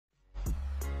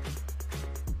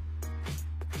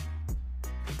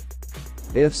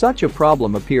If such a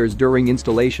problem appears during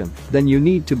installation, then you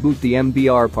need to boot the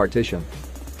MBR partition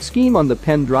scheme on the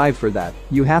pen drive. For that,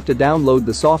 you have to download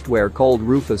the software called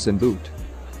Rufus and boot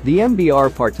the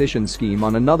MBR partition scheme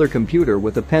on another computer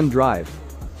with a pen drive.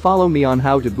 Follow me on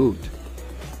how to boot.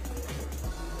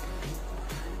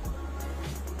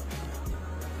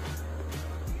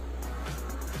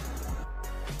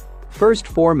 First,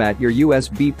 format your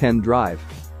USB pen drive.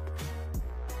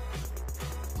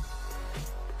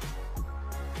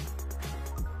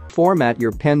 Format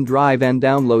your pen drive and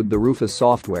download the Rufus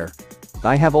software.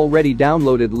 I have already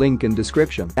downloaded, link in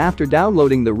description. After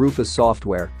downloading the Rufus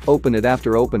software, open it.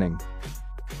 After opening,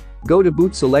 go to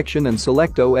boot selection and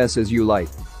select OS as you like.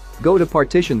 Go to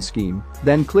partition scheme,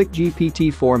 then click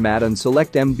GPT format and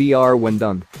select MBR. When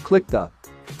done, click the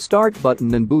start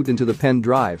button and boot into the pen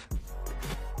drive.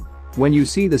 When you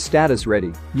see the status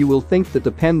ready, you will think that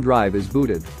the pen drive is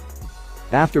booted.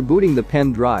 After booting the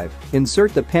pen drive,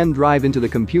 insert the pen drive into the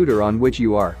computer on which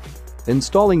you are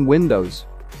installing Windows.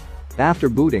 After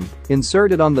booting,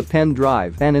 insert it on the pen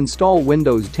drive and install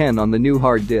Windows 10 on the new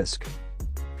hard disk.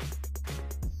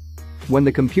 When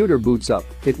the computer boots up,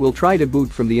 it will try to boot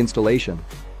from the installation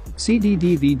CD,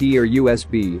 DVD or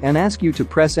USB and ask you to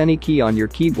press any key on your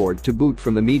keyboard to boot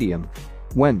from the medium.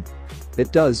 When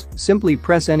it does, simply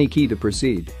press any key to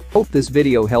proceed. Hope this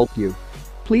video helped you.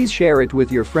 Please share it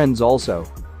with your friends also.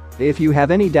 If you have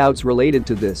any doubts related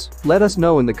to this, let us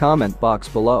know in the comment box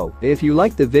below. If you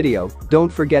liked the video,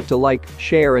 don't forget to like,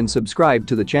 share and subscribe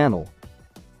to the channel.